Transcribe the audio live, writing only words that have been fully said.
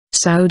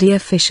Saudi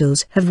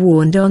officials have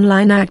warned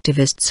online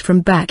activists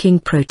from backing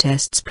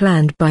protests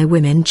planned by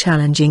women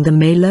challenging the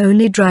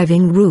male-only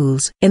driving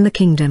rules in the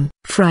kingdom.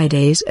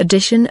 Friday's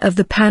edition of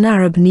the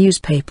pan-Arab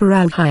newspaper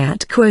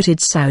Al-Hayat quoted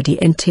Saudi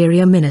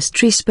Interior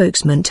Ministry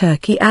spokesman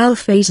Turki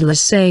al-Faisal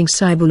as saying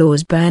cyber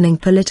laws banning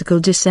political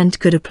dissent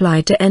could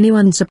apply to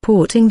anyone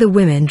supporting the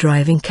women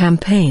driving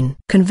campaign.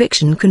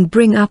 Conviction can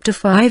bring up to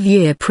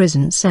 5-year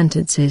prison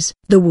sentences.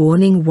 The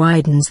warning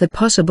widens the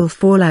possible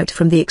fallout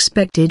from the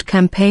expected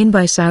campaign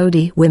by Saudi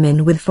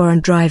women with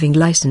foreign driving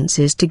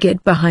licenses to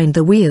get behind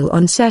the wheel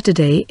on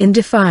Saturday in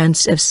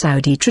defiance of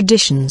Saudi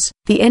traditions.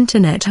 The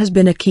internet has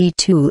been a key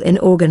tool in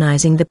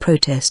organizing the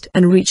protest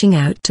and reaching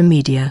out to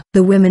media.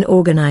 The women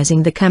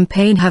organizing the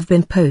campaign have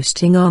been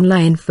posting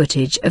online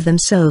footage of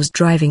themselves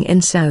driving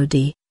in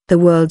Saudi, the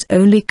world's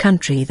only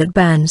country that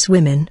bans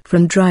women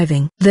from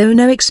driving. Though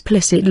no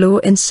explicit law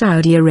in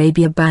Saudi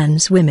Arabia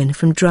bans women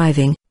from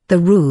driving, the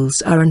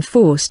rules are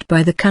enforced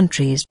by the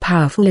country's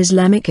powerful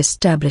Islamic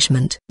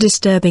establishment,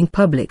 disturbing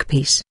public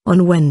peace.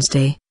 On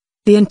Wednesday,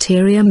 the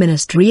Interior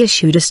Ministry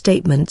issued a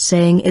statement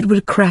saying it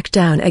would crack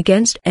down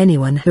against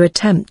anyone who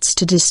attempts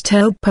to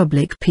disturb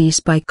public peace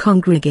by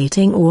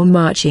congregating or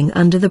marching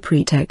under the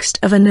pretext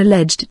of an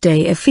alleged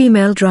day of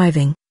female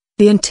driving.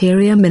 The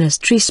Interior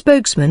Ministry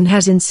spokesman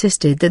has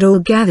insisted that all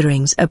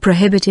gatherings are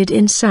prohibited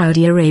in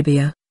Saudi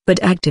Arabia, but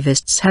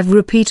activists have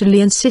repeatedly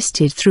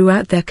insisted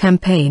throughout their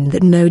campaign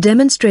that no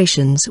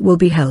demonstrations will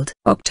be held.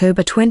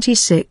 October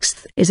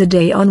 26 is a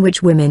day on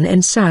which women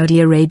in Saudi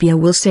Arabia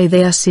will say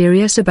they are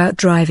serious about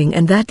driving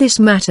and that this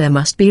matter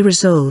must be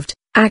resolved.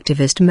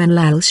 Activist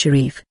Manal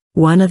al-Sharif,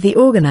 one of the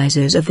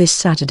organizers of this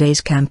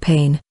Saturday's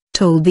campaign,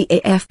 told the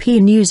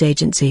AFP news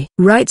agency.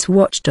 Rights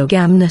watchdog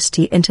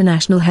Amnesty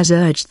International has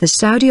urged the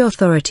Saudi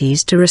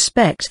authorities to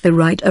respect the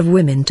right of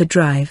women to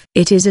drive.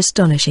 It is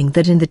astonishing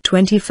that in the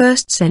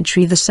 21st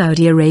century the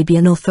Saudi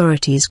Arabian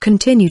authorities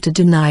continue to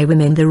deny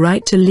women the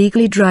right to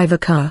legally drive a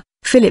car.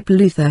 Philip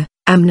Luther,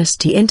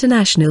 Amnesty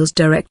International's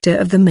director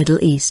of the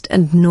Middle East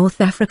and North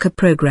Africa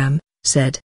program, said,